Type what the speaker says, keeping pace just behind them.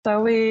So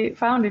we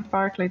founded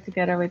Parkley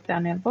together with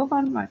Daniel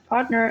Boban, my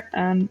partner,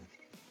 and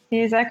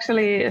he's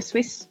actually a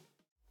Swiss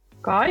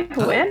guy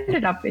who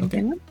ended up in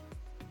Finland.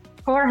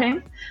 For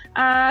him.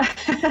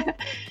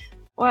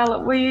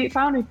 Well, we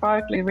founded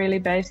Parkley really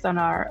based on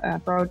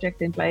our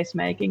project in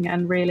placemaking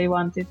and really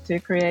wanted to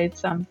create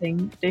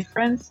something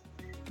different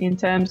in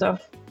terms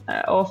of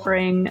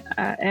offering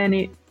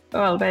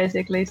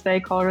basically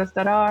stakeholders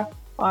that are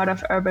part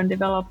of urban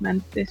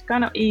development, this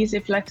kind of easy,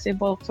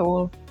 flexible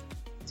tool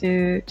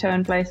to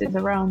turn places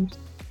around.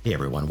 Hey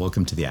everyone,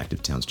 welcome to the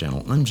Active Towns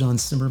channel. I'm John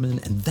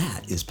Simmerman, and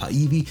that is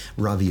Päivi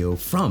Raivio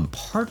from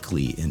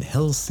Parkley in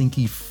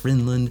Helsinki,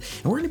 Finland.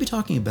 And we're going to be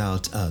talking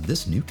about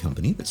this new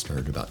company that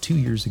started about 2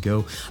 years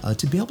ago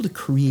to be able to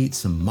create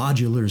some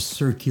modular,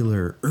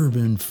 circular,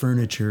 urban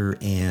furniture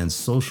and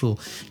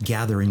social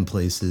gathering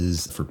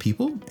places for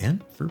people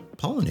and for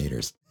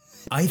pollinators.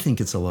 I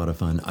think it's a lot of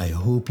fun. I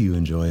hope you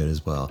enjoy it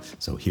as well.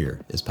 So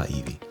here is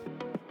Päivi.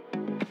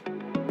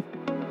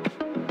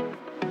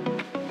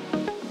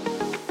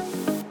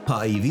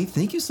 Päivi,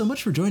 thank you so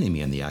much for joining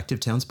me on the Active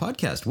Towns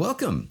podcast.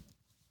 Welcome.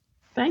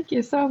 Thank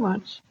you so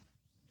much.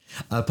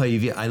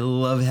 Päivi, I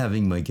love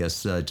having my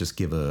guests just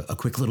give a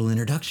quick little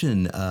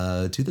introduction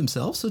to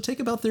themselves. So take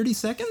about 30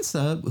 seconds.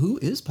 Who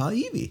is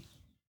Päivi?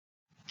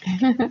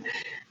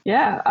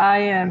 Yeah, I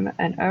am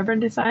an urban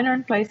designer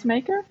and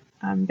placemaker.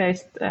 I'm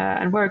based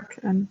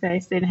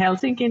based in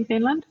Helsinki in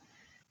Finland.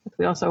 But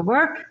we also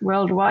work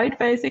worldwide,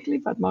 basically,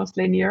 but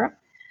mostly in Europe.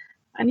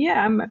 And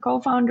yeah, I'm a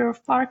co-founder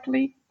of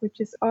Parkley, which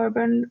is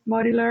urban,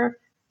 modular,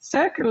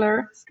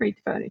 circular street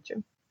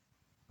furniture.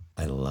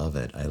 I love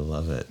it. I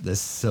love it. This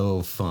is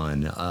so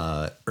fun.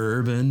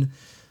 Urban,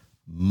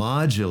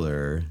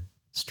 modular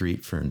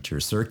street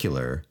furniture,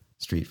 circular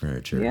street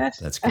furniture. Yes.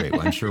 That's great.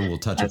 Well, I'm sure we'll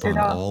touch upon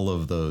all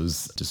of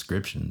those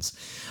descriptions.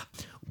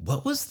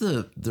 What was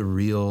the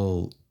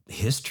real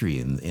history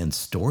and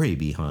story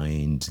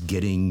behind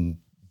getting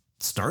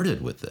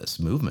started with this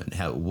movement?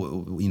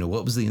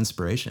 What was the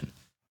inspiration?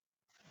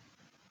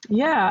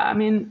 Yeah, I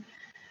mean,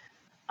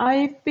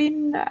 I've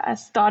been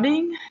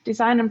studying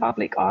design and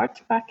public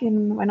art back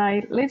when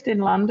I lived in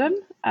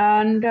London,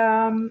 and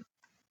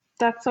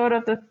that sort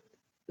of the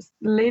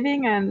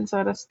living and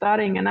sort of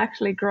studying and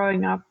actually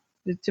growing up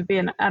to be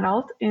an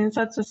adult in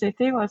such a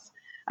city was,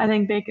 I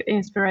think, big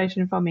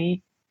inspiration for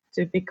me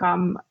to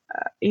become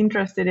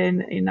interested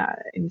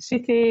in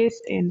cities,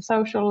 in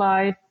social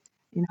life,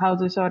 in how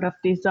to sort of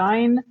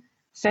design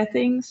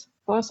settings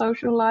for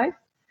social life.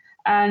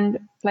 And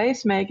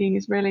placemaking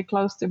is really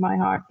close to my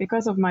heart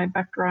because of my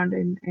background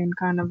in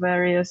kind of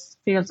various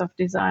fields of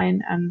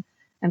design and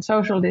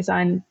social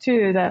design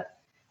too, that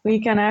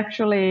we can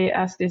actually,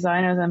 as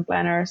designers and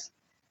planners,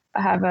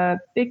 have a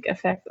big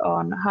effect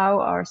on how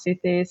our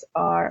cities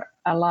are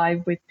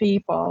alive with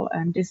people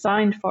and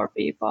designed for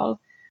people,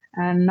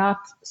 and not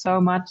so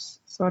much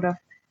sort of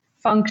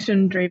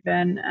function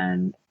driven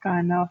and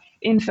kind of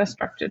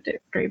infrastructure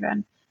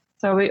driven.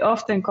 So we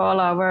often call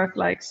our work,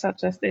 like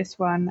such as this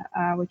one,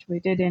 which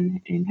we did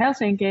in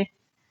Helsinki,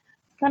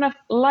 kind of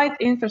light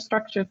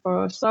infrastructure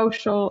for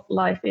social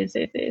life in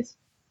cities.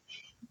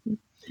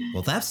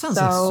 Well, that sounds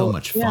like so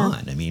much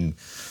fun. Yeah. I mean,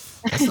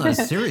 that's not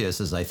as serious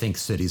as I think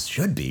cities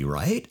should be,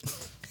 right?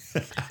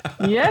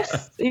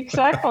 Yes,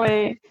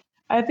 exactly.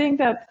 I think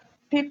that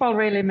people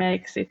really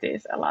make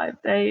cities alive.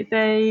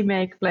 They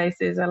make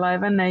places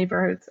alive and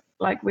neighborhoods.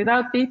 Like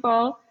without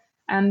people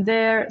and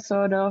their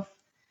sort of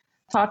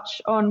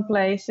touch on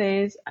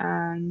places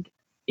and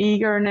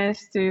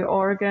eagerness to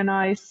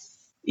organize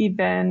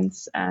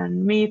events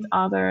and meet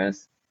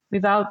others.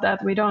 Without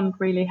that, we don't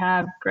really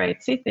have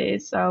great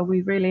cities. So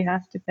we really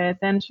have to pay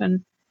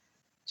attention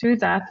to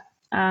that.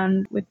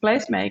 And with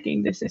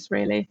placemaking, this is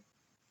really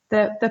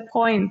the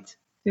point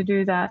to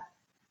do that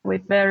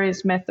with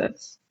various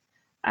methods.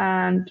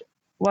 And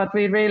what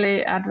we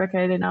really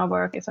advocate in our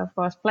work is, of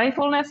course,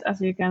 playfulness,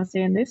 as you can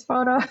see in this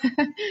photo.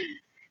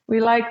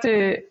 We like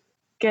to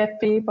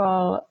get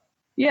people,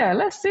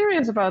 less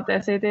serious about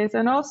their cities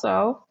and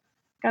also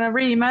kind of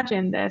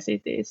reimagine their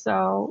cities.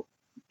 So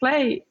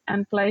play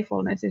and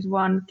playfulness is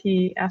one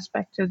key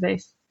aspect to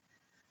this.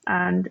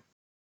 And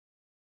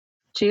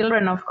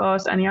children, of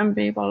course, and young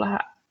people,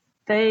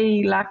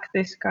 they lack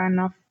this kind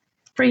of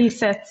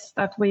presets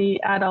that we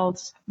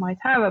adults might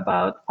have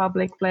about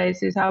public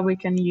places, how we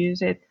can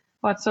use it,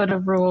 what sort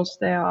of rules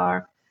there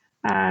are.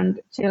 And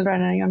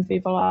children and young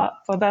people are,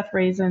 for that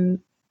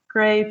reason,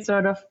 great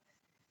sort of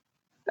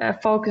a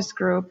focus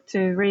group to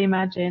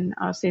reimagine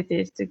our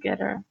cities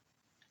together,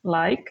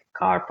 like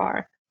car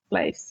park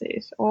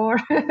places or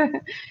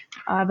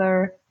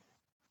other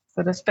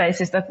sort of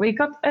spaces that we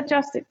got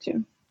adjusted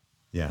to.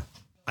 Yeah.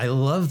 I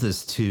love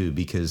this too,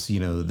 because, we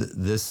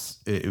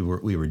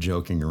were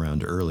joking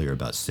around earlier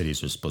about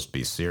cities are supposed to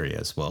be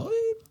serious. Well,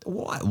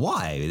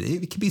 why?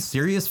 It can be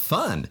serious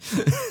fun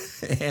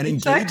and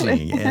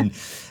engaging.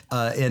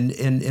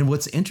 And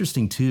what's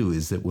interesting too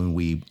is that when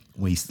we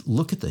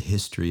look at the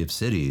history of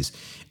cities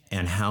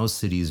and how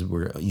cities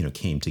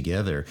came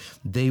together,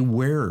 they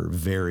were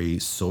very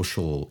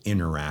social,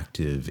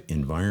 interactive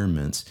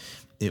environments.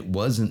 it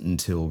wasn't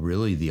until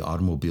really the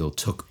automobile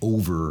took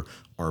over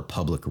our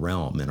public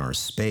realm and our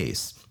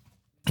space,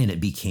 and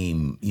it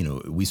became,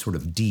 we sort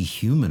of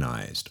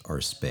dehumanized our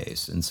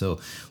space. And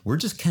so we're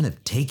just kind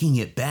of taking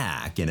it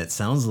back. And it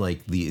sounds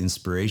like the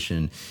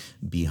inspiration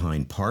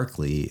behind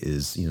Parkley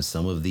is,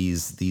 some of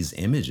these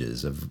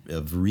images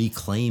of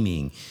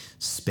reclaiming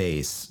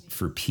space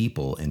for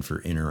people and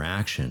for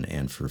interaction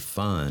and for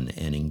fun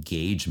and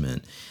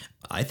engagement.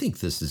 I think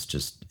this is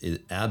just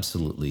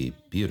absolutely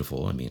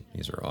beautiful. I mean,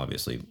 these are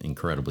obviously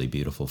incredibly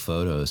beautiful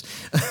photos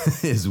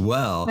as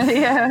well.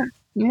 Yeah.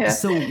 Yeah.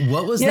 So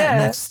what was that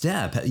next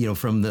step,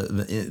 from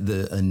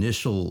the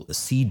initial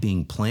seed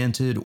being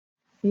planted?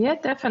 Yeah,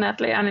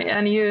 definitely.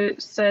 And you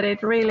said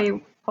it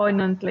really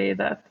poignantly,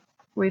 that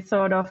we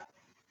thought of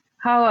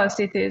how our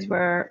cities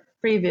were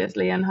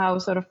previously and how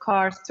sort of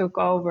cars took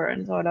over,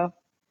 and sort of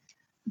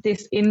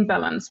this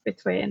imbalance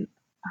between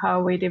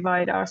how we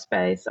divide our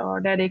space or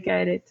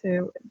dedicate it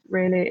to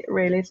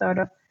really sort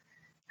of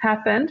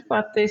happened.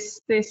 But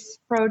this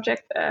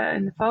project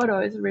in the photo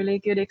is a really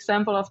good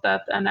example of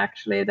that, and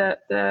actually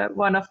the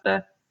one of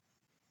the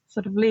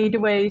sort of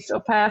leadways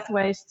or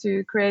pathways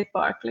to create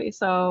Parkley.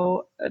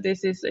 So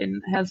this is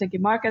in Helsinki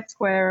Market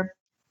Square,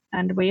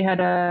 and we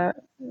had a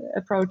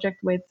project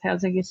with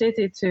Helsinki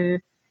City to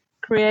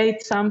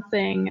create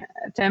something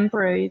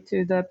temporary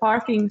to the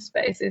parking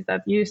spaces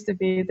that used to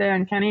be there.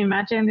 And can you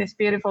imagine this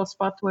beautiful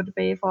spot would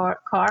be for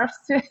cars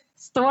to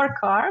store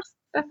cars?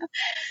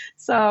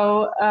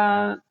 So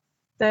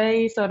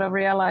they sort of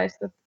realized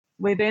that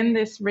within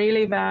this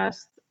really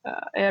vast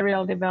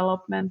aerial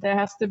development, there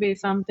has to be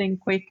something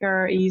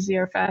quicker,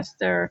 easier,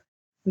 faster,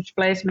 which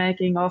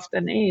placemaking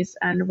often is.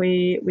 And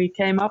we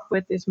came up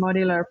with this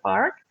modular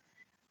park,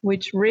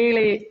 which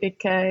really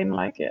became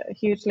like a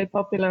hugely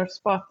popular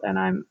spot. And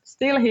I'm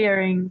still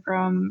hearing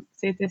from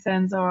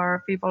citizens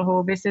or people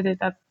who visited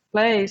that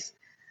place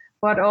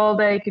what all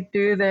they could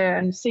do there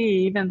and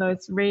see, even though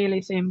it's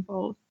really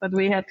simple. But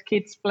we had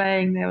kids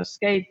playing, there was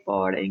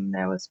skateboarding,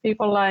 there was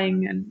people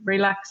lying and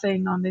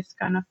relaxing on this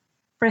kind of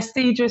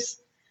prestigious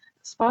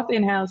spot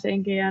in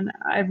Helsinki. And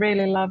I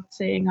really loved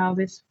seeing how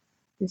this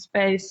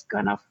space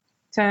kind of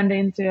turned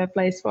into a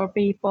place for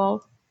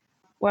people.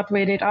 What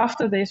we did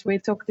after this, we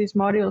took these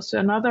modules to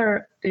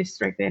another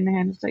district in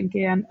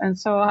Helsinki and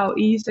saw how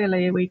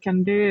easily we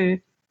can do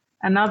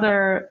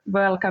another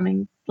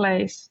welcoming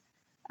place,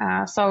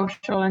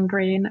 social and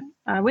green,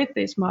 with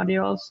these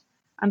modules.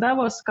 And that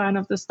was kind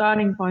of the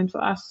starting point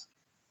for us.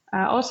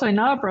 Also in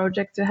our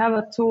project, to have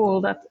a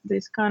tool that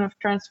these kind of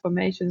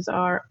transformations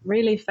are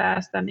really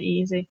fast and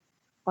easy.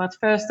 But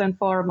first and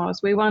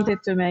foremost, we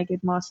wanted to make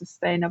it more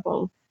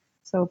sustainable.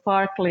 So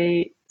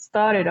Parkley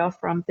started off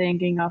from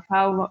thinking of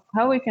how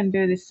we can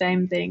do the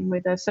same thing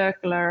with a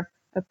circular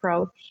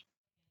approach.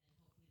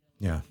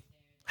 Yeah,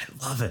 I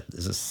love it.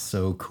 This is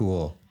so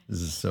cool. This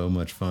is so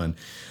much fun.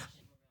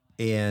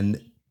 And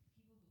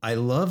I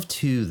love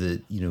too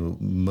that,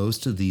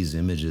 most of these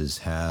images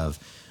have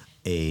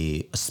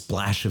a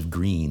splash of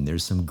green.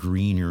 There's some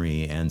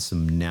greenery and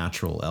some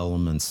natural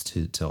elements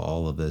to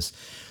all of this,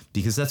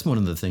 because that's one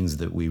of the things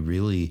that we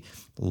really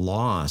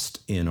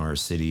lost in our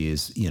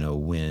cities,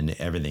 when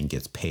everything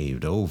gets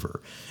paved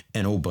over.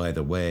 And oh, by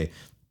the way,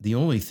 the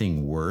only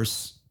thing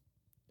worse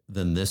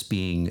than this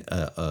being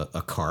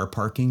a car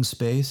parking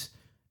space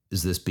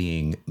is this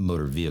being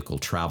motor vehicle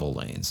travel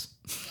lanes.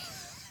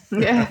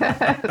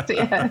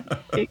 Yeah,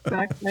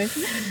 exactly.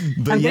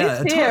 But and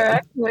yeah, this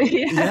here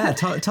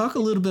actually, talk a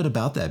little bit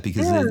about that,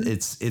 because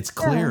it's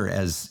clear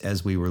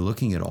as we were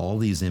looking at all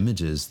these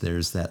images,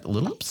 there's that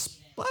little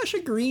splash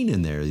of green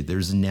in there.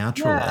 There's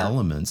natural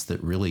elements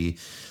that really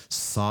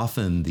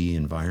soften the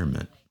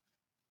environment.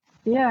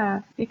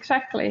 Yeah,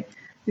 exactly.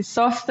 The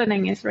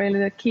softening is really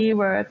the key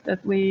word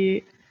that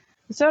we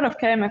sort of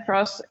came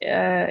across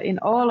in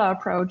all our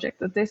projects,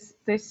 that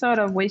this sort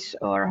of wish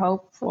or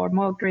hope for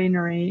more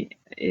greenery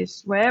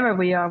is wherever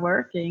we are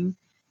working,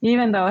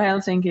 even though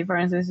Helsinki, for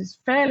instance, is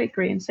a fairly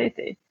green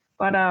city,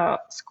 but our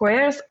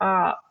squares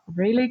are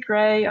really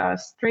gray, our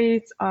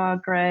streets are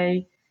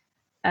gray,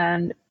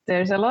 and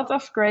there's a lot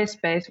of gray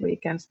space we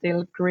can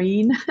still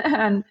green.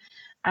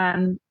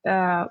 And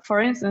for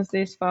instance,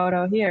 this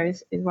photo here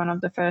is one of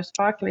the first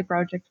Parkley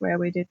projects where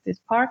we did this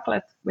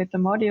parklet with the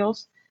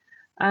modules.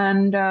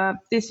 And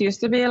this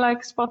used to be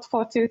like spot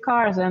for 2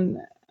 cars, and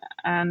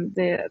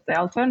the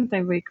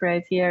alternative we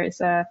create here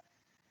is a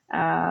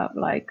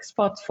like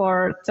spot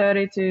for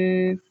 30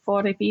 to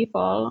 40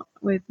 people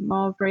with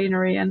more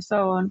greenery and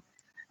so on.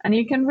 And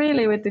you can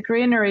really, with the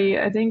greenery,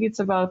 I think it's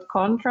about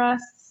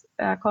contrasts,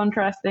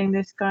 contrasting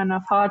this kind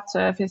of hard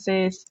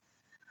surfaces,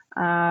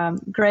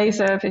 gray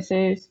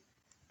surfaces,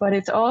 but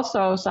it's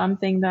also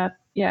something that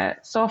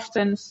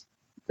softens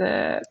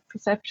the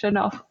perception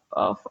of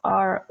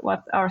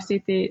what our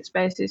city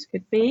spaces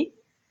could be.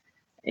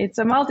 It's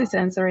a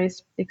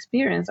multisensory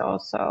experience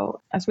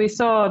also. As we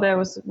saw, there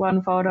was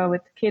one photo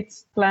with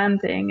kids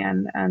planting,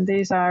 and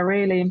these are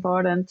really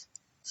important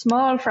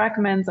small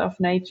fragments of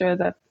nature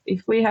that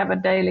if we have a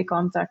daily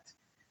contact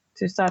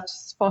to such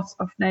spots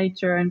of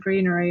nature and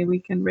greenery, we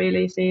can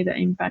really see the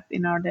impact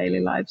in our daily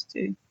lives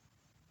too.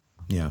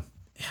 Yeah,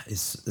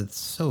 it's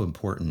so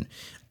important,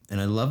 and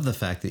I love the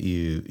fact that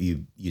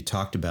you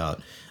talked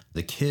about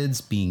the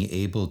kids being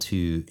able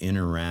to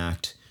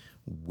interact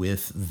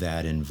with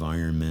that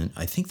environment.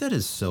 I think that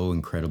is so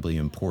incredibly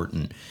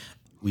important.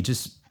 We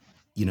just,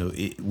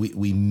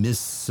 we miss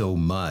so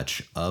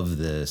much of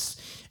this,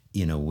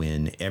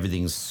 when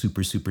everything's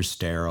super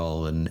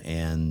sterile,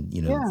 and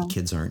Yeah.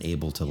 kids aren't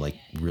able to like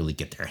really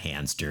get their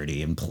hands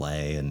dirty and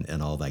play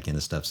and all that kind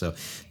of stuff. So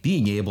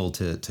being able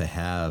to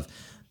have,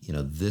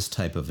 this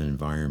type of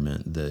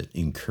environment that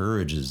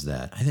encourages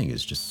that, I think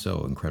is just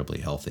so incredibly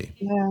healthy.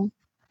 Yeah.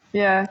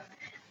 Yeah.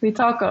 We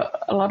talk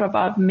a lot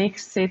about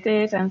mixed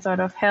cities and sort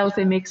of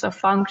healthy mix of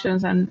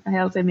functions and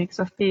healthy mix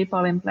of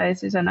people in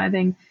places. And I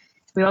think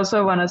we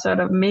also want to sort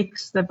of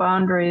mix the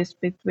boundaries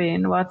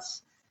between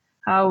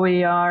how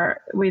we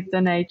are with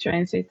the nature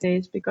in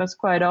cities, because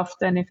quite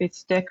often if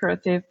it's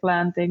decorative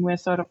planting, we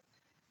sort of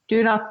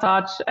do not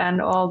touch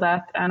and all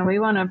that. And we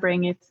want to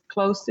bring it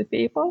close to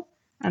people.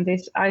 And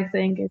this, I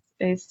think,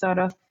 is sort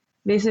of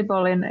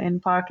visible in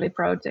Parkley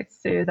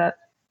projects too, that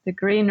the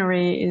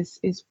greenery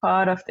is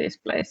part of these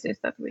places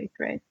that we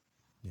create.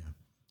 Yeah.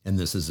 And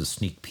this is a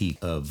sneak peek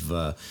of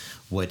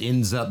what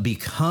ends up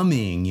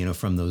becoming,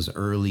 from those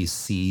early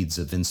seeds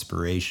of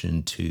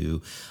inspiration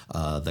to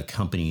the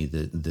company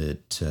that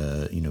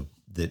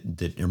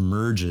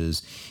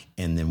emerges,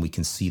 and then we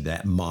can see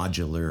that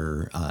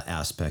modular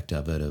aspect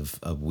of it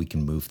of we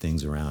can move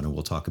things around, and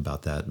we'll talk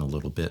about that in a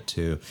little bit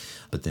too.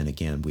 But then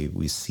again,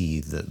 we see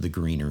the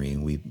greenery,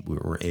 and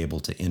we're able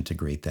to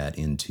integrate that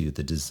into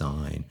the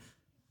design.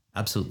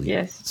 Absolutely.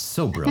 Yes.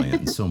 So brilliant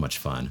and so much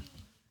fun.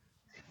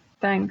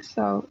 Thanks.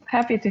 So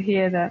happy to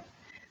hear that.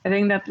 I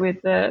think that with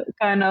the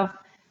kind of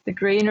the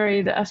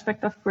greenery, the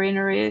aspect of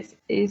greenery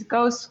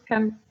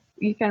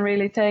you can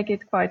really take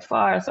it quite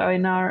far. So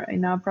in our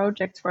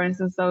projects, for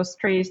instance, those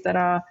trees that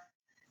are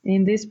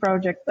in this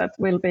project that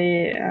will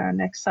be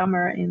next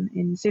summer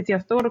in city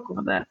of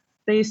Turku, that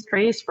these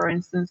trees, for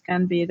instance,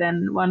 can be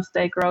then, once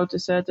they grow to a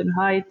certain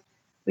height,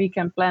 we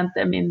can plant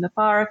them in the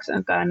parks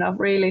and kind of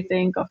really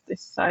think of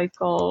this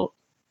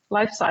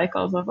life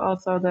cycles of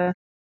also the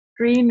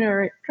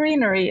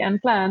greenery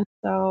and plants.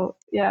 So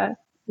yeah,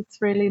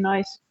 it's really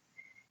nice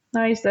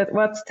that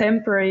what's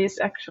temporary is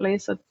actually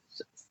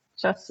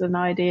just an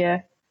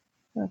idea,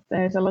 that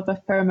there's a lot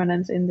of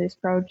permanence in this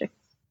project.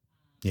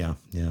 Yeah,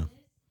 yeah.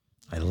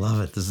 I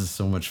love it. This is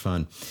so much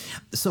fun.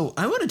 So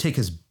I want to take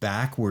us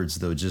backwards,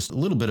 though, just a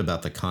little bit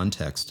about the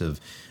context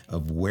of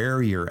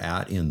where you're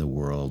at in the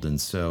world.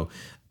 And so,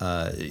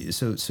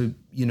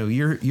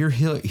 you're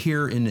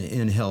here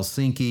in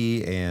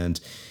Helsinki,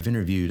 and I've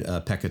interviewed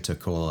Pekka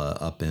Takola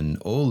up in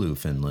Oulu,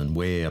 Finland,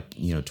 way up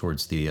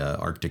towards the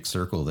Arctic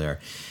Circle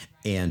there.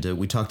 And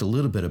we talked a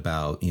little bit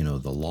about,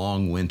 the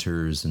long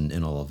winters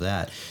and all of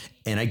that.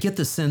 And I get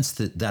the sense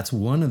that that's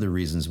one of the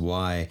reasons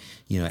why,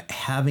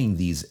 having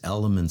these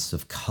elements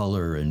of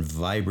color and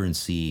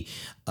vibrancy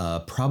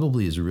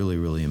probably is really,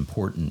 really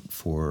important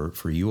for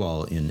you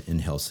all in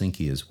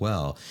Helsinki as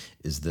well,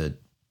 is that,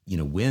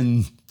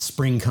 when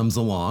spring comes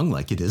along,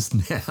 like it is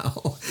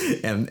now,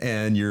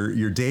 and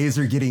your days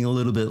are getting a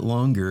little bit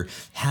longer,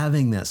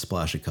 having that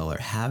splash of color,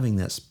 having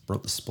that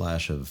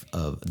splash of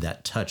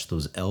that touch,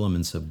 those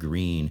elements of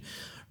green,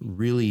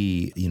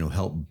 really,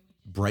 help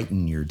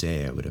brighten your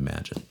day, I would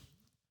imagine.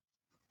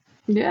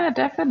 Yeah,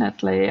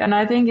 definitely. And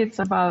I think it's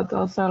about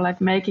also like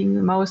making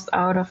the most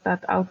out of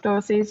that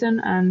outdoor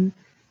season and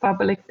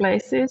public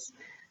places.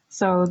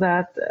 And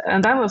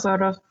that was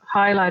sort of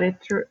highlighted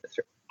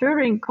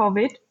during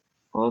COVID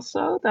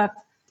also, that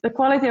the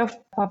quality of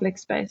public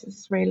space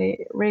is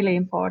really, really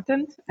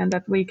important, and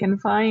that we can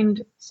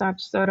find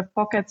such sort of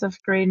pockets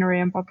of greenery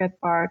and pocket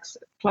parks,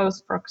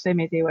 close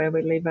proximity where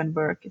we live and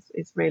work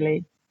is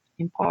really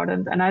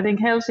important. And I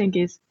think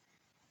Helsinki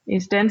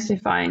is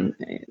densifying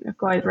at a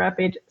quite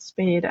rapid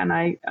speed, and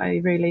I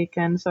really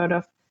can sort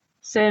of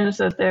sense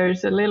that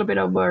there's a little bit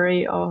of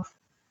worry of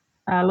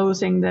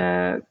losing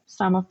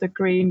some of the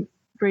green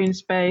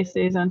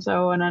spaces and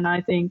so on. And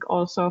I think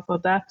also for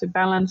that, to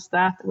balance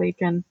that, we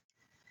can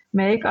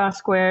make our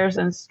squares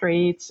and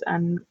streets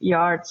and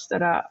yards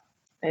that are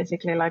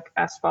basically like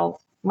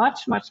asphalt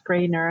much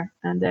greener.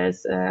 And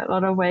there's a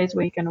lot of ways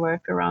we can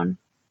work around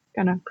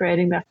kind of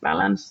creating that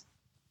balance.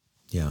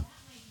 Yeah.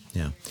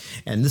 Yeah.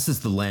 And this is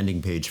the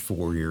landing page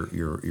for your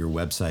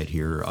website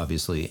here,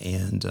 obviously.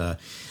 And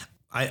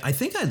I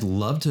think I'd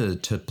love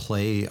to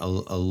play a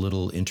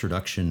little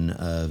introduction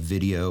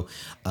video.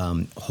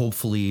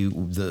 Hopefully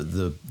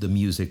the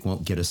music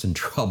won't get us in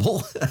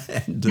trouble,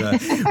 and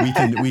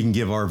we can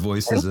give our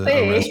voices a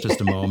rest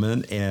just a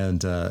moment,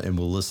 and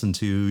we'll listen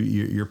to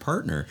your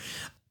partner.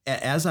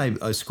 As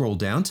I scroll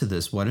down to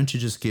this, why don't you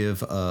just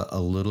give a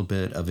little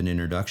bit of an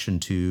introduction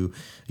to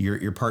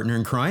your partner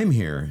in crime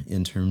here,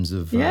 in terms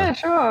of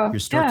sure. your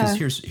story?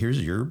 Because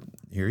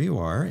here you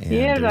are, and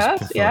there's a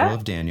photo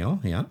of Daniel.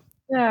 Yeah.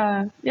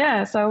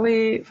 Yeah. So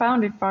we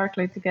founded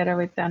Parkley together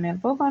with Daniel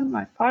Bowman,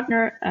 my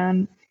partner,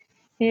 and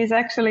He's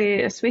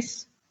actually a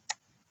Swiss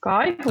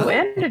guy who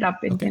ended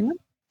up in Finland.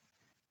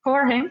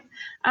 For him.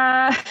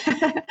 Uh,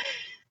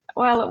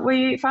 well,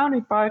 we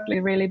founded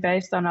Parkley really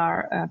based on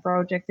our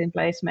project in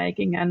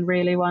placemaking and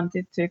really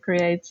wanted to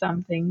create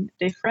something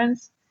different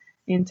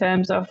in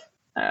terms of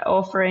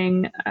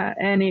offering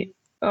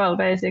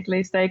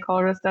basically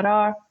stakeholders that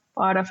are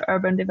part of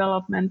urban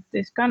development,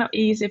 this kind of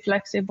easy,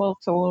 flexible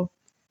tool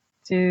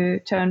to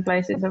turn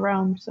places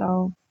around.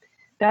 So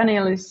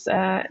Daniel is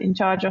in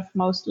charge of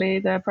mostly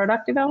the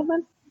product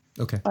development.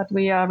 Okay. But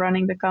we are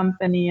running the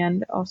company,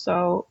 and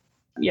also,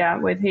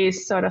 with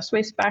his sort of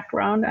Swiss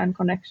background and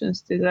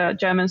connections to the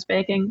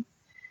German-speaking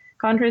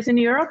countries in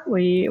Europe,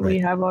 we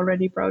have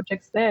already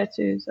projects there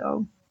too.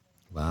 So.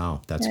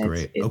 Wow, that's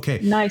great. It's okay,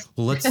 nice.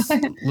 Well,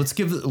 let's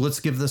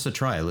give this a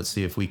try. Let's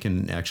see if we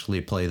can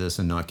actually play this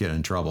and not get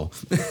in trouble.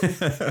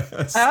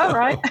 All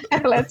right,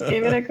 let's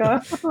give it a go.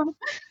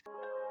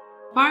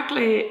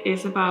 Parkley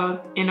is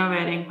about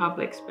innovating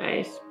public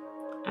space,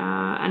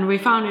 and we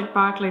founded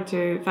Parkley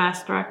to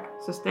fast-track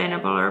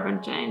sustainable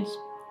urban change.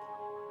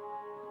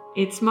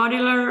 It's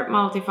modular,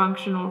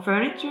 multifunctional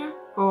furniture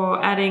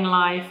for adding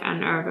life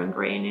and urban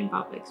green in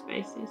public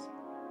spaces.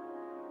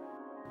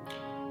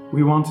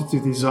 We wanted to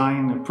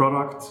design a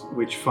product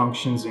which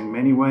functions in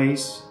many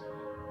ways,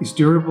 is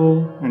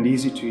durable and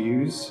easy to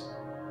use.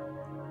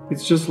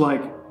 It's just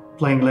like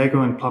playing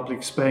Lego in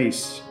public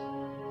space,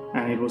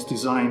 and it was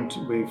designed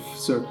with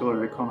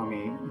circular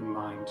economy in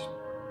mind.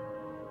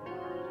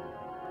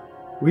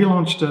 We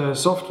launched a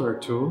software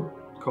tool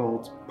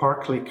called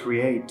Parkley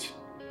Create,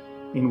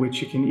 in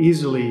which you can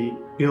easily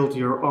build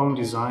your own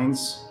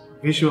designs,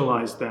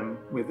 visualize them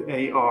with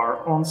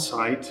AR on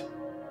site,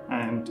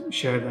 and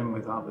share them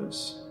with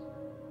others.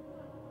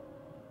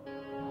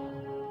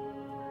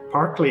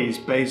 Parkley is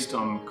based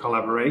on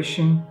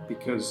collaboration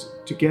because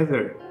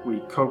together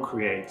we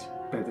co-create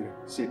better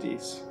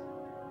cities.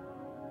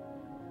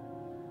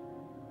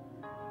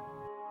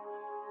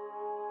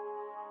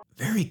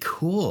 Very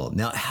cool.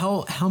 Now,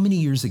 how many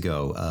years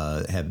ago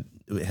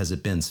has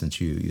it been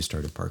since you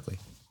started Parkley?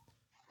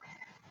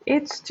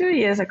 It's 2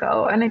 years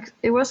ago, and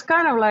it was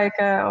kind of like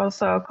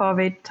also a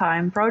COVID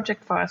time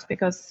project for us,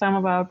 because some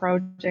of our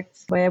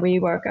projects where we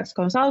work as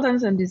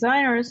consultants and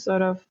designers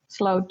sort of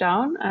slowed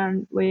down,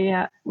 and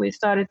we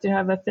started to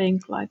have a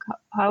think like,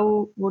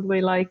 how would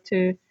we like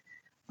to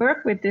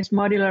work with this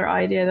modular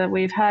idea that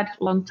we've had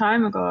a long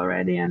time ago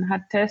already and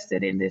had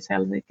tested in this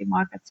Helsinki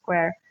Market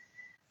Square.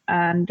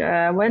 And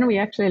when we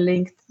actually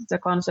linked the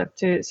concept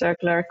to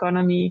circular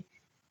economy,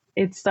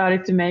 it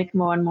started to make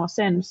more and more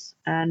sense.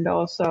 And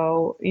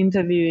also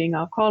interviewing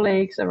our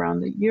colleagues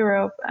around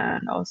Europe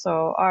and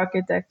also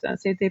architects and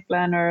city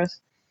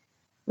planners,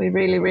 we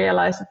really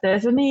realized that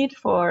there's a need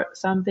for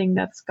something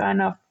that's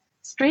kind of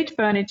street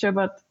furniture,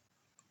 but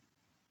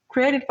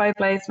created by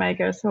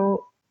placemakers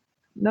who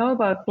know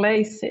about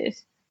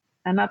places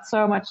and not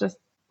so much just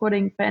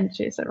putting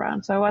benches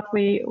around. So what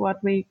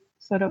we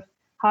sort of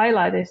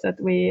highlight is that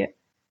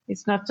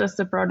it's not just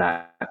a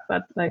product,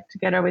 but like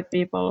together with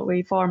people,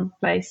 we form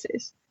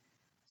places.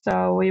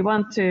 So we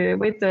want to,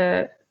 with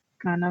the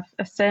kind of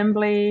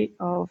assembly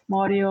of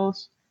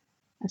modules,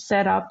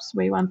 setups,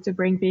 we want to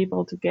bring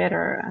people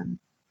together, and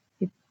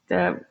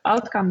the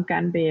outcome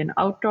can be an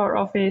outdoor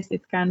office,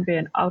 it can be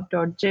an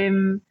outdoor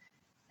gym,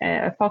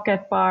 a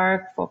pocket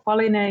park for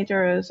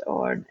pollinators,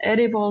 or an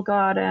edible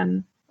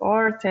garden,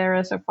 or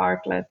terrace or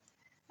parklet.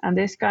 And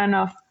this kind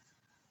of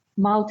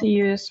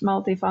multi-use,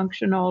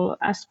 multifunctional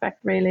aspect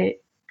really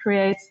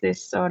creates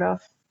this sort of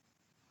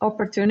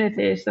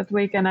opportunities that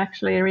we can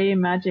actually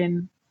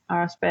reimagine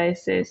our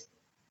spaces,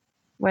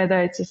 whether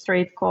it's a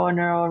street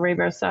corner or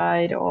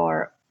riverside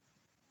or,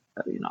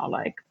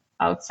 like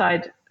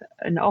outside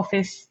an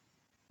office,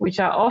 which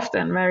are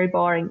often very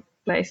boring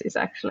places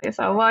actually.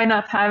 So why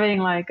not having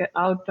like an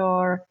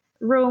outdoor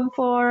room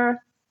for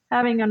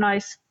having a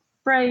nice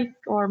break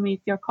or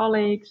meet your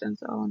colleagues and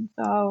so on.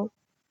 So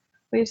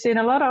we've seen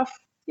a lot of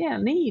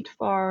need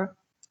for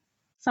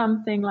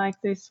something like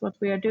this, what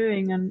we are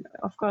doing. And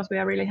of course, we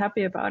are really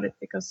happy about it,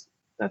 because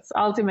that's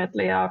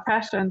ultimately our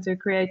passion, to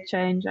create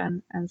change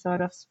and sort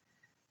of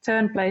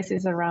turn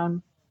places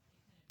around.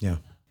 Yeah.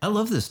 I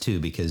love this too,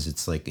 because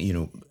it's like,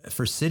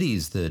 for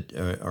cities that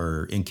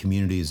are in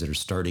communities that are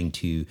starting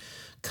to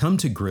come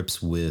to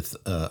grips with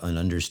an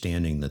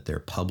understanding that their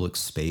public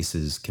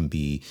spaces can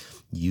be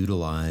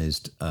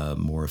utilized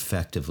more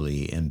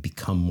effectively and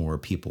become more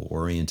people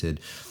oriented,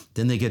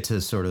 then they get to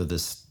sort of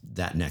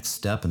that next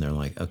step, and they're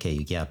like,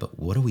 okay, yeah, but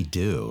what do we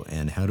do?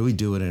 And how do we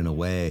do it in a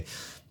way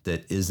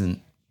that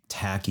isn't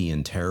tacky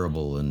and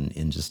terrible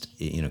and just,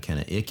 kind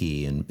of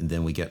icky? And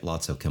then we get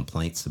lots of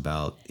complaints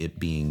about it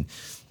being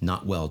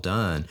not well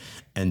done.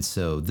 And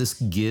so this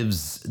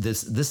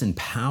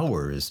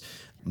empowers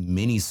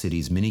many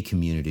cities, many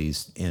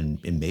communities,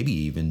 and maybe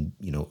even,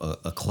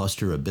 a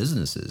cluster of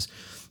businesses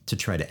to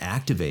try to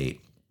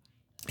activate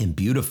and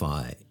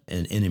beautify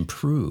and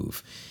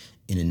improve.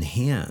 and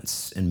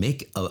enhance and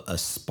make a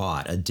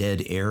spot, a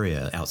dead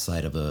area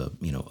outside of a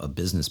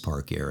business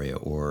park area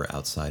or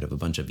outside of a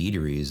bunch of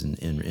eateries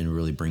and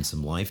really bring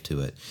some life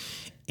to it.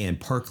 And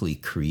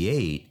Parkly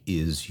Create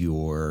is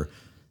your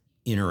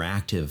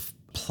interactive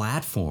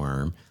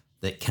platform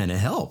that kind of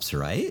helps,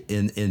 right?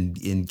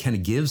 And kind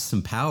of gives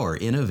some power,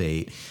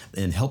 innovate,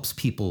 and helps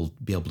people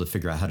be able to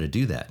figure out how to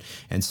do that.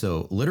 And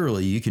so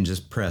literally you can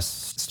just press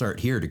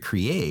start here to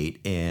create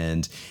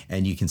and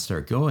you can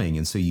start going.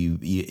 And so you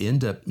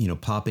end up,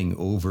 popping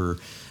over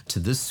to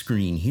this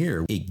screen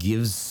here. It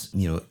gives,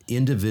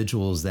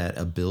 individuals that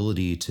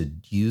ability to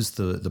use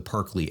the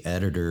Parkly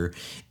editor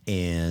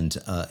and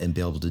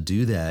be able to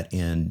do that.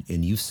 And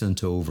you've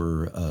sent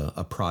over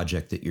a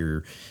project that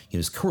you're,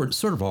 is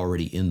sort of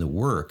already in the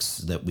works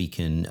that we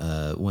can,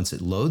 once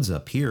it loads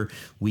up here,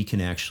 we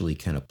can actually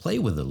kind of play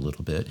with it a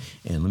little bit.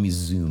 And let me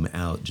zoom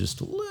out just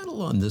a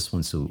little on this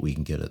one so we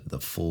can get the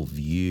full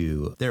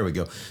view. There we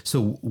go.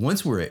 So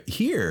once we're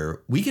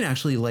here, we can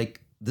actually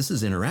this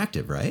is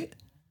interactive, right?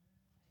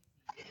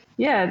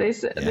 Yeah,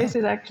 this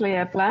is actually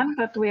a plan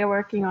that we are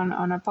working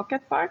on a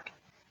pocket park.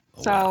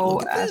 Oh, so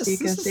wow, as you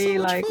can see,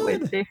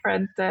 with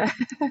different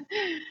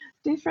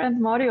different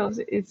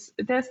modules,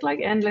 there's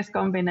endless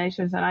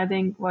combinations. And I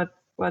think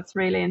what's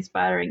really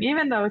inspiring,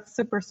 even though it's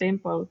super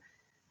simple,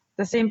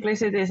 the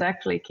simplicity is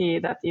actually key,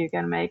 that you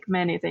can make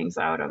many things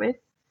out of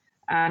it.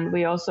 And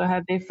we also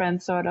have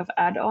different sort of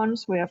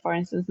add-ons. We are, for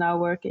instance, now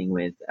working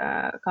with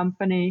a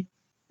company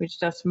which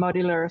does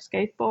modular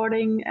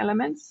skateboarding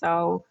elements.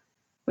 So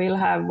we'll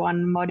have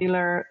one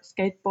modular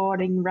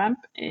skateboarding ramp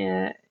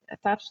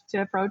attached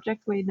to a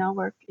project we now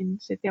work in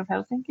city of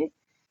Helsinki.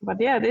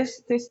 But yeah,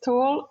 this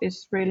tool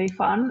is really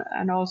fun,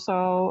 and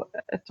also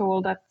a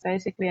tool that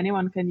basically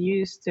anyone can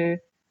use to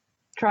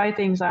try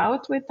things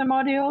out with the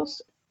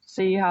modules,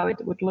 see how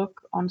it would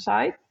look on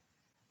site.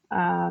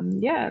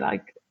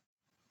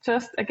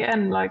 Just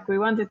again, we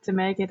wanted to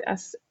make it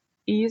as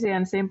easy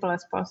and simple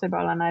as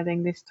possible. And I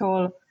think this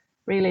tool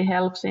really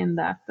helps in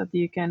that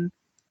you can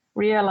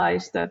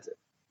realize that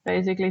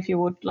basically if you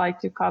would like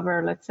to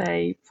cover, let's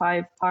say,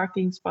 5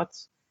 parking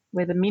spots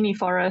with a mini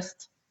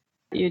forest,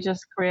 you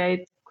just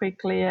create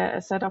quickly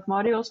a set of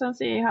modules and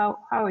see how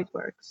it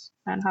works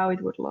and how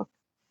it would look.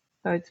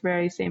 So it's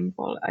very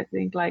simple. I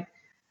think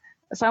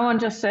someone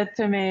just said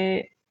to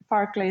me,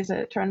 Parkly is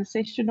a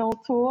transitional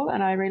tool,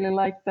 and I really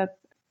like that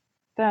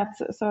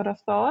sort of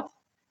thought,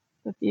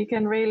 that you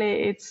can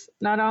really, it's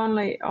not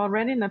only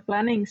already in the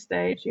planning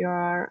stage, you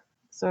are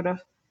sort of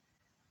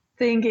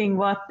thinking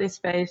what this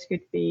space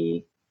could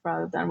be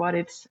rather than what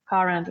it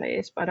currently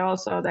is, but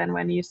also then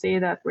when you see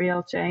that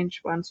real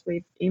change once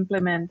we've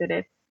implemented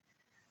it,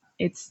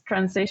 it's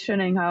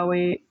transitioning how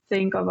we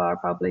think of our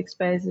public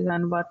spaces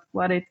and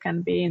what it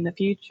can be in the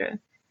future.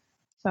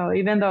 So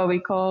even though we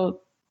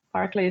call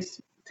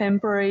Parkly's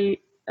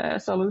temporary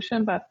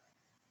solution, but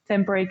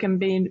temporary can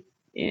be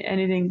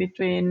anything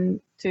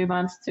between 2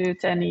 months to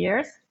 10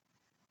 years.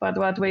 But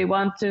what we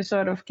want to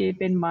sort of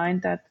keep in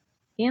mind that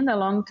in the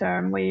long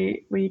term,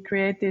 we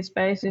create these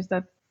spaces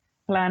that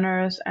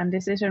planners and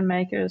decision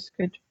makers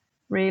could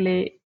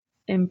really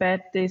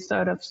embed these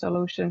sort of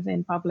solutions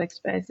in public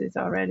spaces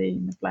already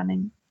in the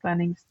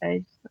planning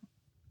stage. So.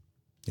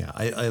 Yeah,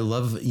 I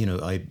love,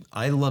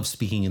 I love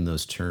speaking in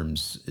those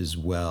terms as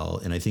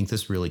well. And I think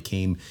this really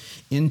came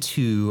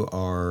into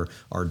our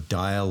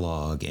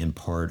dialogue and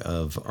part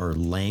of our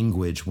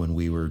language when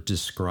we were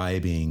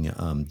describing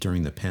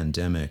during the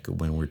pandemic,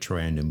 when we're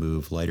trying to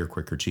move lighter,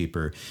 quicker,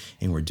 cheaper,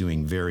 and we're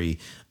doing very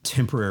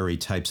temporary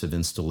types of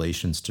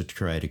installations to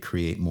try to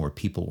create more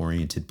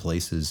people-oriented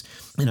places.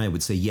 And I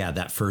would say, yeah,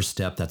 that first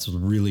step, that's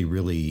really,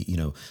 really,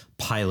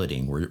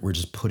 piloting. We're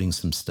just putting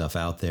some stuff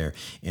out there.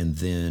 And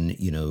then,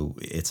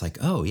 it's like,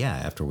 oh yeah,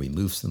 after we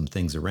move some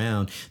things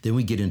around, then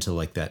we get into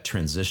that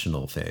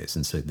transitional phase.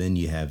 And so then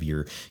you have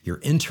your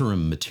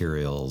interim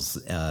materials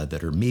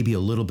that are maybe a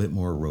little bit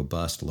more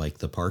robust, like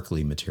the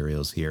Parkly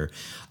materials here,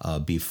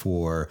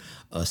 before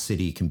a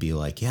city can be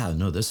like, yeah,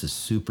 no, this is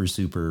super,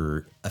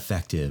 super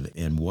effective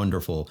and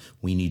wonderful.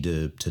 We need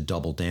to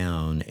double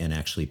down and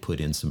actually put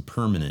in some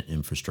permanent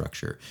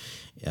infrastructure.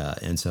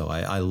 And so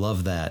I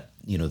love that,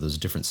 those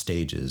different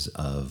stages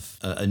of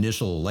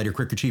initial lighter,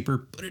 quicker, cheaper,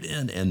 put it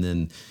in, and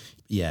then,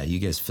 yeah, you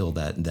guys fill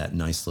that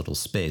nice little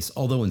space.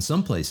 Although in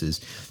some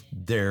places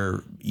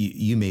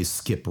you may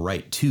skip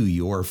right to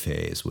your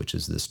phase, which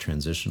is this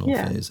transitional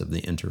phase of the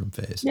interim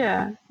phase.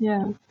 Yeah.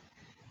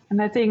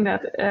 And I think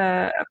that,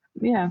 I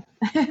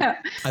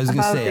was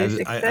going to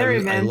say,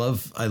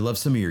 I love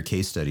some of your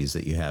case studies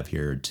that you have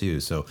here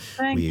too. So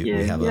we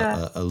have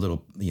a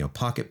little,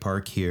 pocket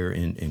park here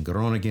in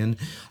Groningen.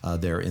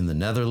 They're in the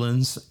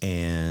Netherlands,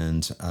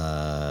 and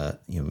and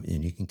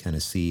you can kind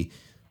of see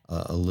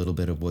a little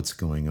bit of what's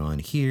going on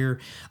here.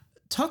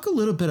 Talk a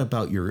little bit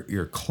about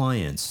your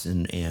clients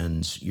and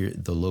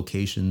the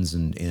locations,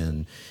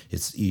 and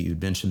you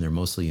mentioned they're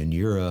mostly in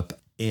Europe.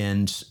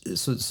 And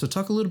so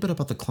talk a little bit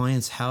about the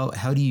clients. How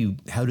do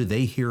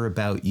they hear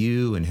about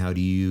you, and how do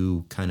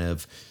you kind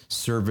of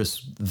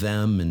service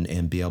them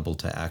and be able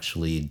to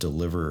actually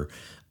deliver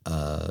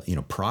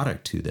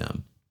product to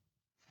them.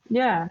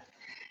 Yeah.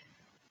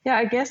 Yeah,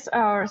 I guess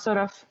our sort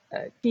of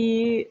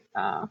key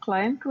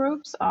client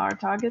groups, our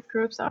target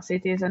groups are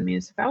cities and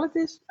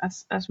municipalities.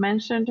 As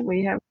mentioned,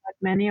 we have had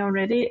many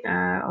already,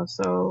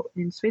 also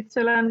in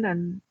Switzerland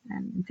and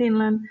in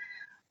Finland,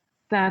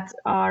 that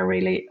are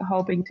really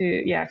hoping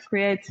to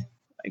create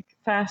like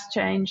fast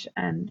change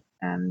and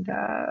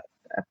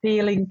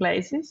appealing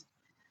places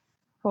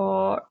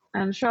for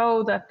and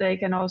show that they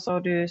can also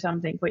do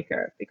something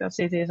quicker because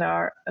cities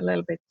are a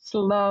little bit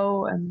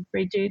slow and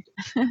rigid.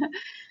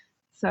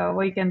 So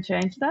we can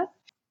change that.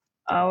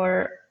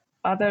 Our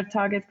other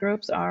target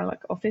groups are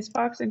like office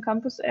parks and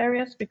campus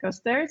areas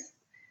because there's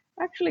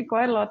actually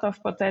quite a lot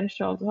of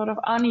potential, sort of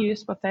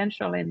unused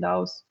potential in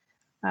those.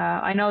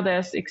 I know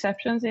there's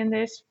exceptions in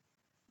this,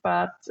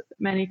 but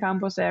many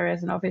campus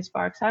areas and office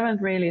parks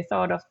haven't really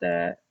thought of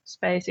the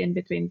space in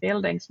between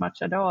buildings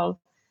much at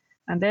all.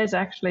 And there's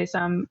actually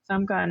some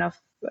kind of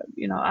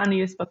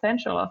unused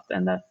potential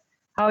often that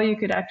how you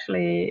could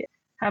actually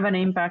have an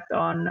impact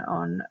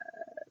on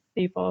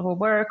people who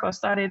work or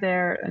study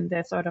there and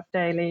their sort of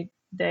daily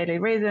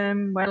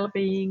rhythm,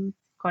 well-being,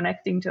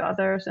 connecting to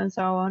others, and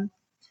so on.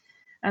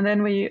 And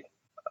then we,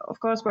 of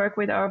course, work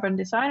with urban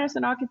designers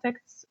and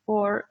architects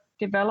or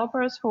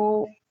developers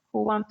who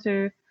want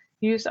to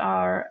use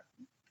our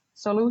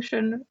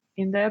solution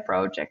in their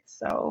projects.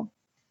 So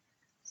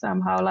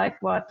somehow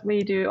like what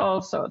we do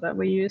also, that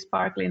we use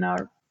Parkly in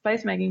our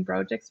placemaking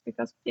projects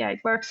because, it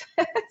works.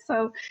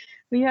 So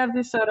we have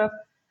this sort of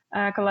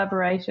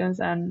collaborations,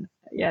 and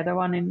the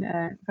one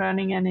in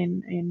Groningen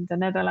in the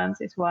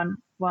Netherlands is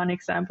one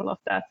example of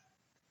that.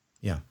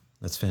 Yeah,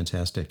 that's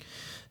fantastic.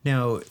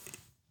 Now,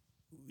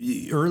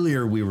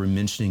 earlier we were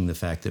mentioning the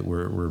fact that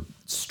we're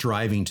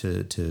striving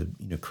to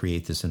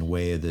create this in a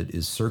way that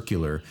is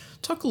circular.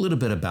 Talk a little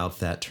bit about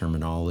that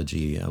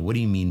terminology. What do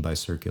you mean by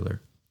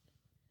circular?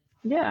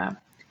 Yeah,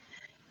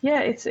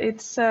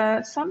 it's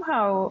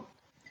somehow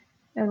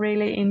a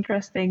really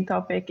interesting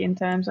topic in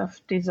terms of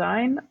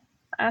design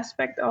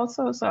aspect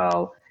also.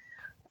 So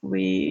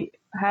we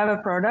have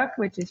a product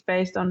which is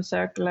based on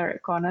circular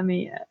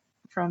economy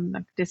from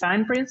the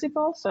design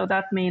principles. So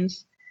that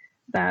means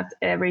that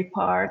every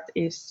part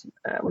is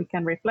we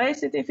can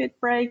replace it if it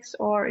breaks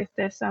or if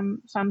there's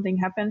something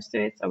happens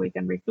to it. So we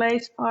can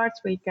replace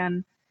parts, we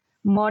can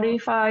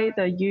modify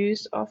the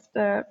use of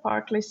the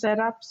Parkly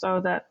setup so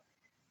that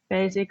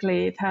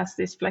basically it has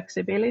this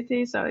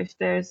flexibility. So if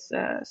there's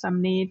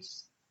some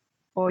needs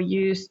or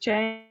use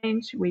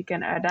change, we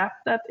can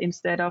adapt that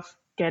instead of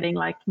getting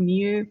like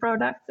new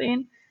products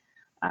in.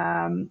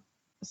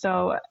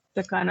 So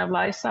the kind of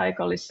life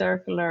cycle is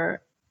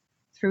circular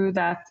through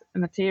that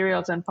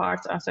materials and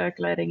parts are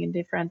circulating in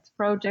different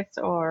projects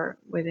or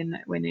within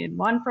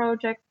one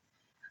project,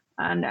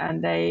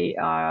 and they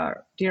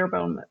are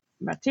durable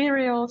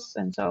materials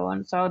and so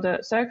on. So the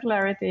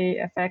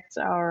circularity affects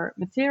our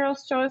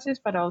materials choices,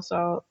 but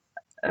also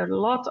a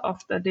lot of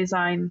the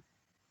design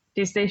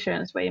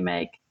decisions we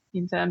make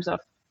in terms of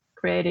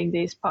creating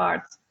these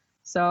parts.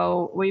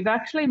 So we've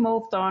actually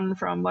moved on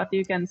from what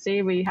you can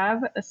see. We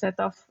have a set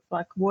of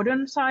like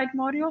wooden side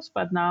modules,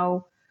 but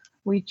now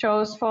we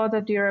chose for the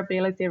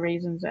durability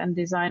reasons and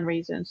design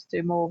reasons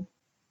to move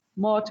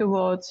more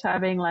towards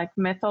having like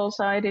metal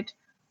sided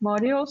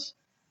modules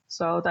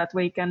so that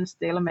we can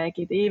still make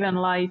it even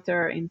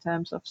lighter in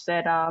terms of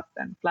setup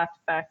and flat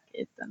pack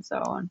it and so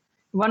on.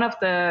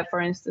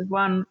 For instance,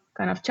 one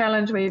kind of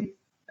challenge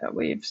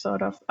we've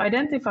sort of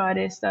identified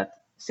is that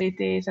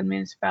cities and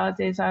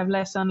municipalities have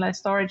less and less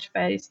storage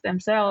space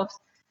themselves.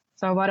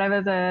 So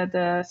whatever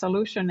the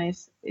solution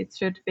is, it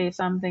should be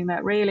something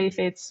that really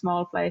fits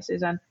small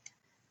places,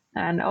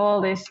 and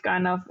all this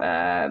kind of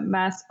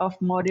mass of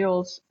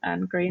modules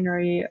and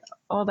greenery,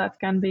 all that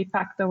can be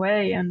packed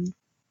away and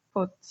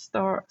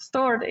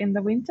stored in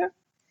the winter.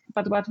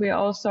 But what we're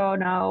also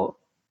now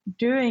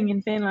doing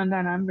in Finland,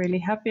 and I'm really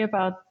happy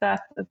about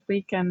that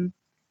we can,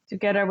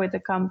 together with a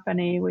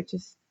company which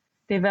is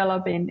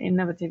developing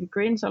innovative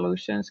green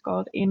solutions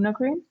called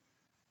InnoGreen,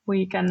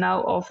 we can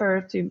now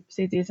offer to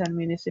cities and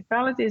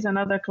municipalities and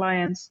other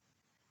clients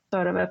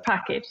sort of a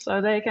package.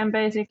 So they can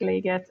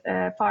basically get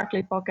a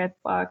Parkly Pocket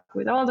Park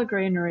with all the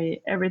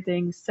greenery,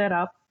 everything set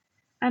up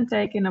and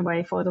taken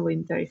away for the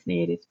winter if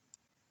needed.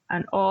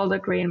 And all the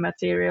green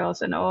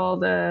materials and all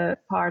the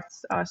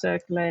parts are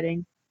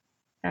circulating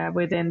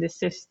within the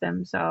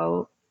system.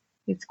 So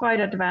it's quite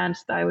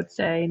advanced, I would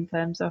say, in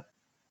terms of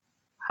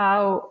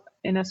how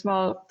in a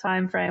small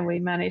time frame we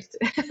managed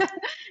to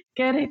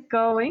get it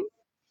going.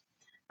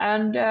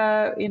 And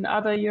in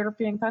other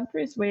European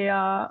countries, we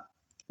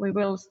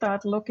will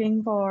start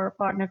looking for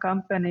partner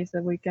companies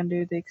that we can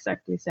do the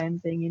exactly same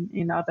thing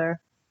in other,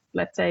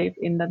 let's say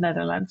in the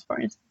Netherlands, for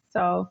instance.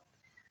 So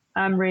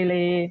I'm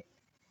really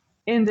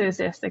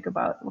enthusiastic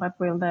about what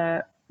will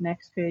the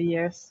next few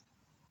years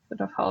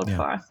sort of hold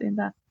for us in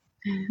that.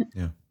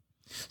 Yeah.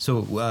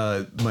 So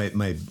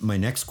my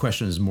next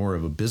question is more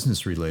of a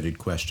business related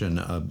question.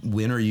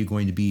 When are you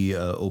going to be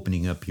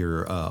opening up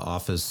your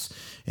office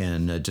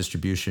and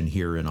distribution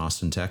here in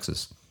Austin,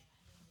 Texas?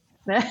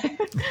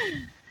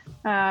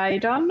 I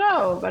don't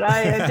know, but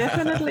I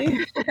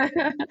definitely,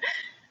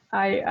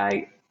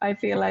 I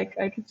feel like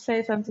I could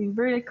say something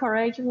really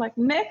courageous like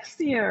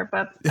next year,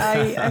 but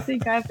I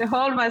think I have to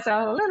hold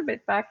myself a little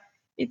bit back.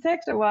 It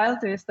takes a while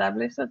to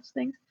establish such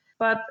things,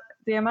 but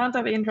the amount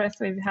of interest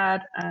we've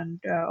had, and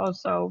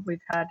also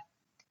we've had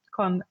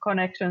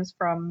connections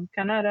from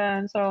Canada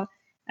and so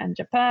and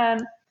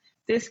Japan,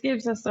 this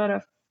gives us sort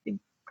of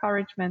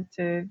encouragement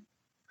to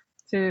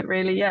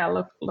really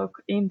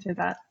look into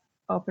that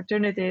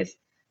opportunities.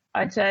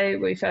 I'd say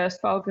we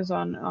first focus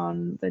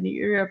on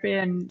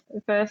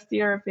the first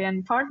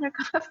European partner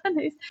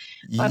companies,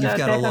 but You've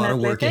got a lot of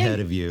work think, ahead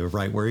of you,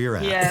 right where you're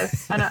at.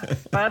 Yes,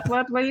 but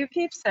what you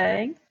keep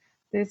saying,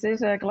 this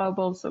is a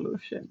global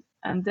solution,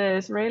 and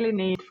there's really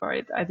need for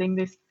it. I think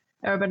this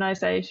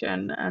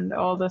urbanization and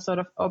all the sort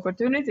of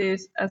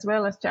opportunities as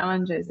well as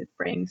challenges it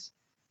brings,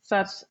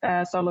 such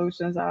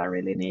solutions are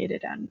really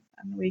needed, and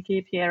we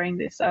keep hearing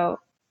this. So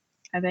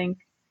I think,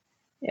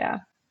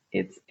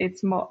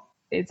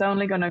 it's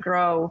only going to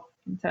grow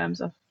in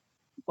terms of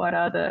what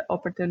are the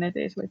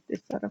opportunities with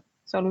this sort of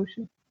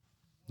solution.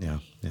 Yeah.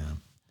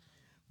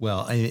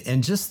 Well,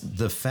 and just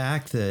the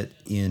fact that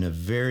in a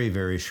very,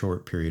 very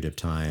short period of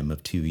time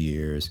of 2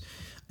 years,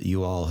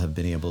 you all have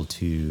been able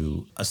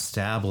to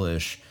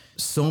establish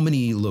so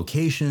many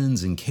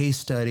locations and case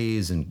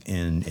studies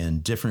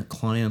and different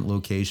client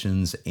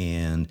locations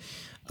and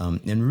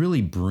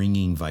really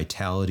bringing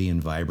vitality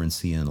and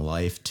vibrancy and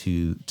life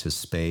to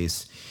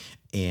space.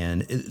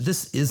 And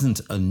this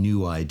isn't a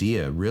new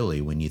idea, really,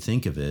 when you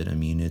think of it. I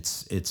mean,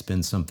 it's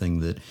been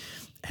something that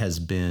has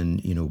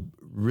been,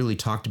 really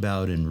talked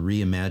about in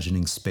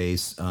reimagining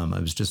space. I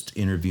was just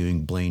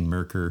interviewing Blaine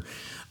Merker,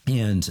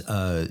 and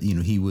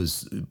he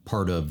was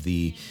part of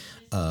the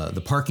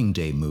parking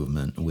day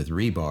movement with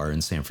Rebar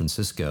in San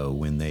Francisco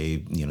when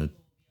they,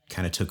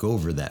 kind of took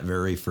over that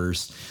very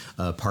first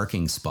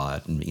parking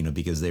spot, and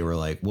because they were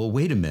like, well,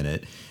 wait a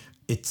minute.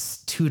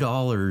 It's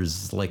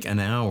 $2 like an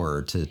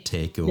hour to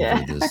take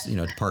over this,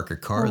 to park a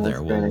car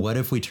there. Well, what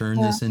if we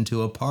turn this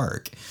into a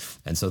park?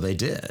 And so they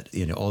did.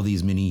 All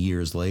these many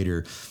years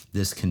later,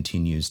 this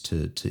continues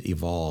to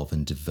evolve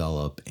and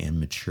develop and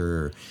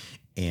mature.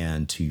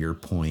 And to your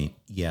point,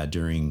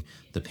 during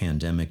the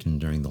pandemic and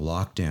during the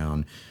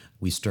lockdown,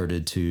 we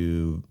started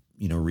to,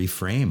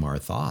 reframe our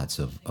thoughts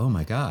of, oh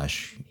my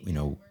gosh,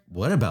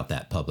 what about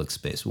that public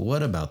space?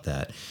 What about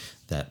that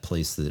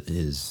place that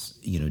is,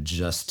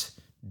 just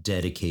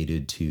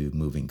dedicated to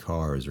moving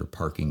cars or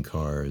parking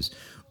cars,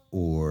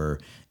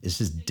 or it's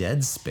just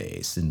dead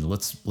space, and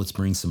let's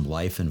bring some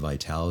life and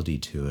vitality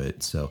to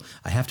it. So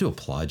I have to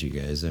applaud you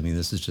guys. I mean,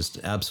 this is just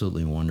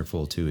absolutely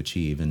wonderful to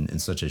achieve in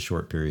such a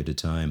short period of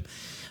time.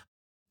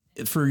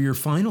 For your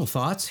final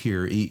thoughts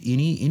here,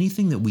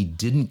 anything that we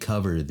didn't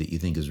cover that you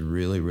think is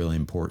really, really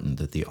important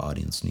that the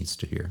audience needs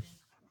to hear?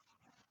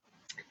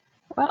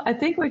 Well, I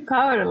think we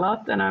covered a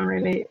lot, and I'm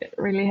really,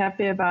 really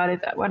happy about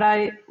it. What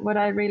I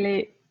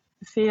really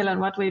feel and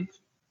what we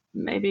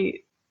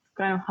maybe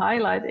kind of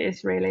highlight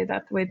is really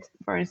that with,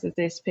 for instance,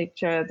 this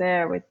picture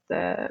there with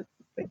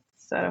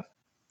sort of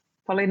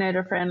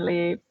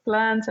pollinator-friendly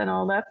plants and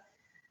all that.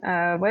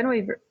 When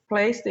we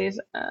place these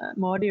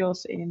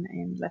modules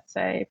in, let's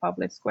say,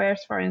 public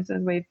squares, for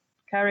instance, we've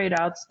carried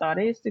out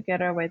studies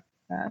together with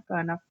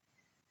kind of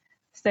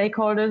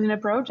stakeholders in a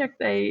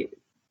project.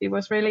 It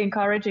was really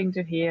encouraging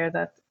to hear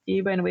that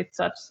even with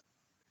such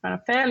kind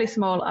of fairly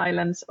small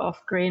islands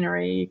of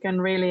greenery, you can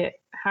really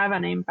have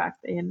an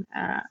impact in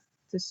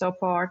to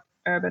support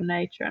urban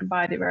nature and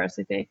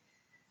biodiversity.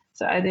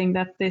 So I think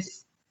that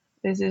this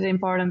is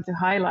important to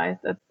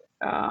highlight, that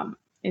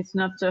it's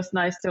not just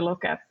nice to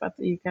look at, but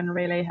you can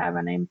really have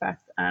an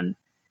impact. And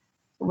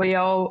we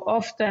are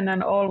often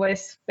and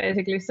always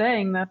basically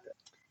saying that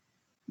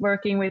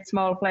working with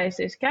small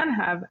places can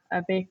have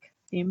a big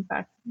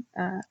impact,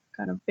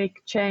 kind of big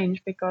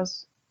change,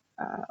 because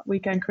we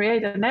can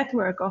create a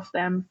network of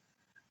them.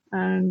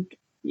 And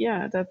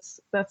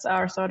that's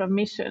our sort of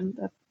mission,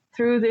 that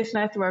through this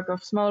network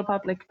of small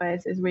public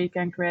spaces, we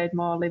can create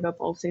more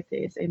livable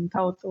cities in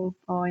total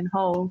or in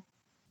whole.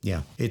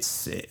 Yeah,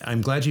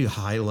 I'm glad you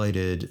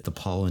highlighted the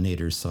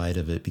pollinator side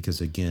of it, because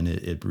again,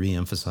 it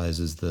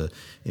reemphasizes the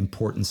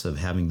importance of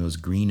having those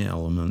green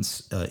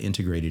elements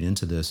integrated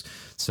into this.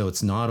 So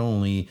it's not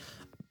only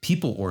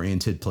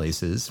people-oriented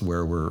places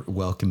where we're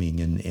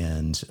welcoming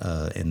and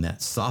that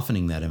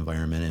softening that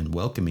environment and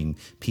welcoming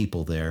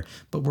people there,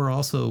 but we're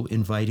also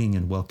inviting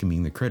and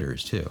welcoming the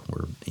critters too.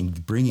 We're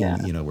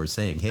bringing, we're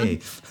saying, hey,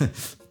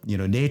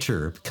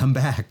 nature, come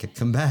back,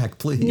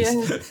 please.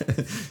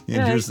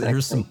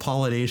 Here's some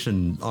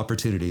pollination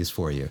opportunities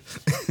for you.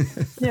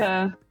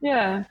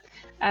 Yeah.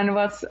 And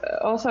what's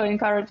also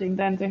encouraging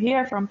then to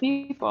hear from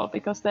people,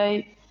 because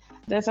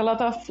there's a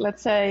lot of,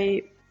 let's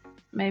say,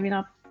 maybe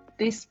not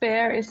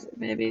despair is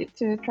maybe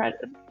too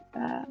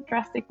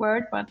drastic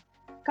word, but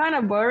kind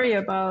of worry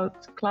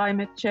about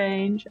climate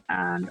change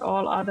and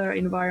all other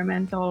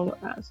environmental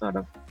sort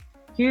of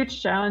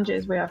huge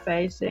challenges we are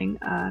facing,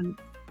 and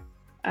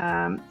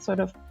sort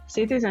of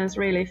citizens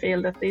really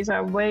feel that these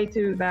are way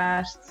too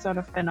vast sort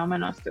of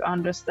phenomena to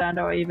understand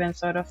or even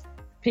sort of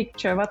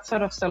picture what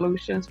sort of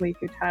solutions we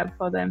could have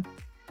for them.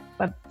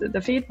 But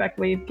the feedback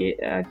we've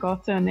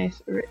gotten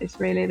is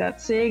really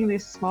that seeing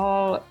this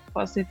small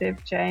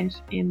positive change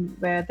in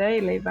where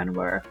they live and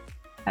work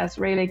has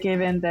really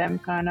given them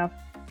kind of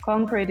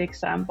concrete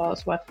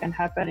examples what can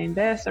happen in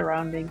their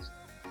surroundings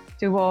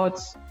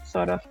towards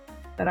sort of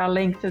that are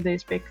linked to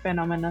these big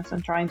phenomena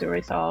and trying to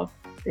resolve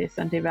this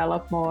and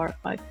develop more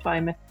like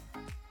climate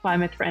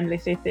friendly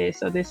cities.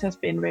 So this has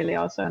been really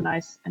also a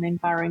nice and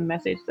empowering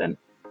message, and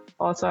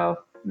also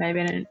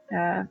maybe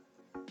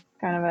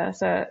kind of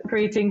as a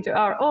greeting to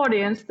our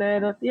audience there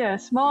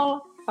that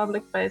small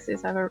public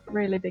places have a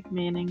really big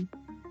meaning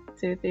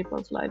to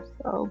people's lives.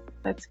 So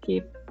let's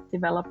keep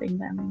developing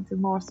them into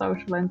more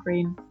social and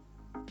green.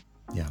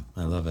 Yeah,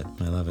 I love it.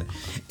 I love it.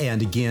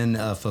 And again,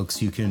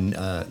 folks, you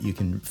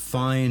can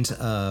find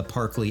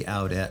Parkley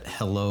out at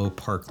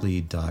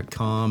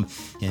helloparkley.com.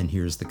 And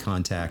here's the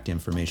contact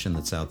information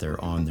that's out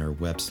there on their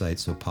website.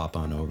 So pop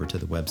on over to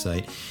the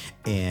website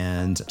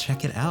and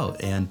check it out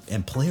and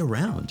play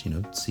around.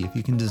 See if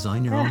you can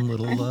design your own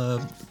little,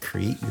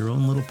 create your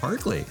own little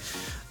Parkley.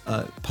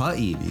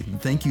 Päivi,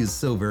 thank you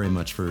so very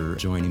much for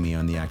joining me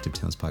on the Active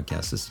Towns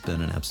podcast. This has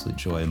been an absolute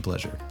joy and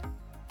pleasure.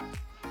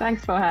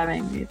 Thanks for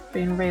having me. It's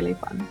been really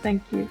fun.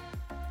 Thank you.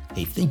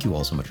 Hey, thank you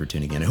all so much for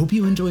tuning in. I hope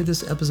you enjoyed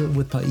this episode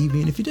with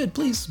Päivi, and if you did,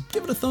 please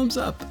give it a thumbs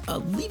up.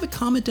 Leave a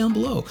comment down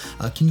below.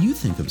 Can you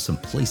think of some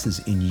places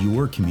in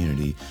your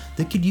community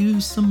that could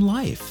use some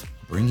life?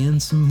 Bring in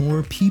some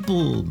more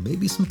people,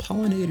 maybe some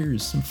pollinators,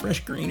 some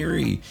fresh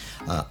greenery.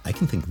 I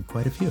can think of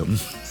quite a few.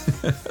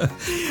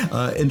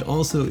 And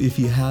also, if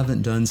you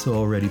haven't done so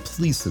already,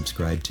 please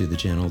subscribe to the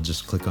channel.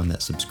 Just click on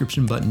that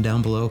subscription button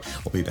down below.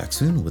 I'll be back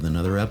soon with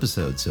another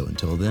episode. So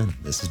until then,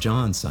 this is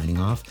John signing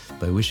off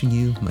by wishing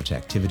you much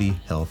activity,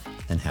 health,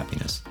 and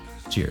happiness.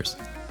 Cheers.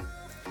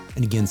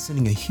 And again,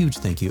 sending a huge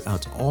thank you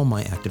out to all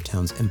my Active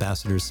Towns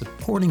ambassadors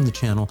supporting the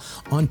channel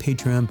on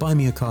Patreon, Buy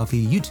Me a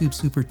Coffee, YouTube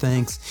Super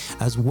Thanks,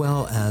 as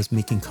well as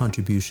making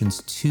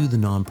contributions to the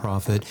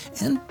nonprofit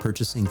and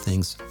purchasing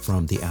things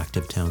from the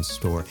Active Towns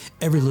store.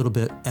 Every little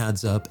bit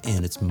adds up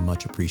and it's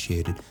much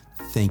appreciated.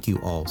 Thank you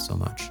all so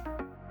much.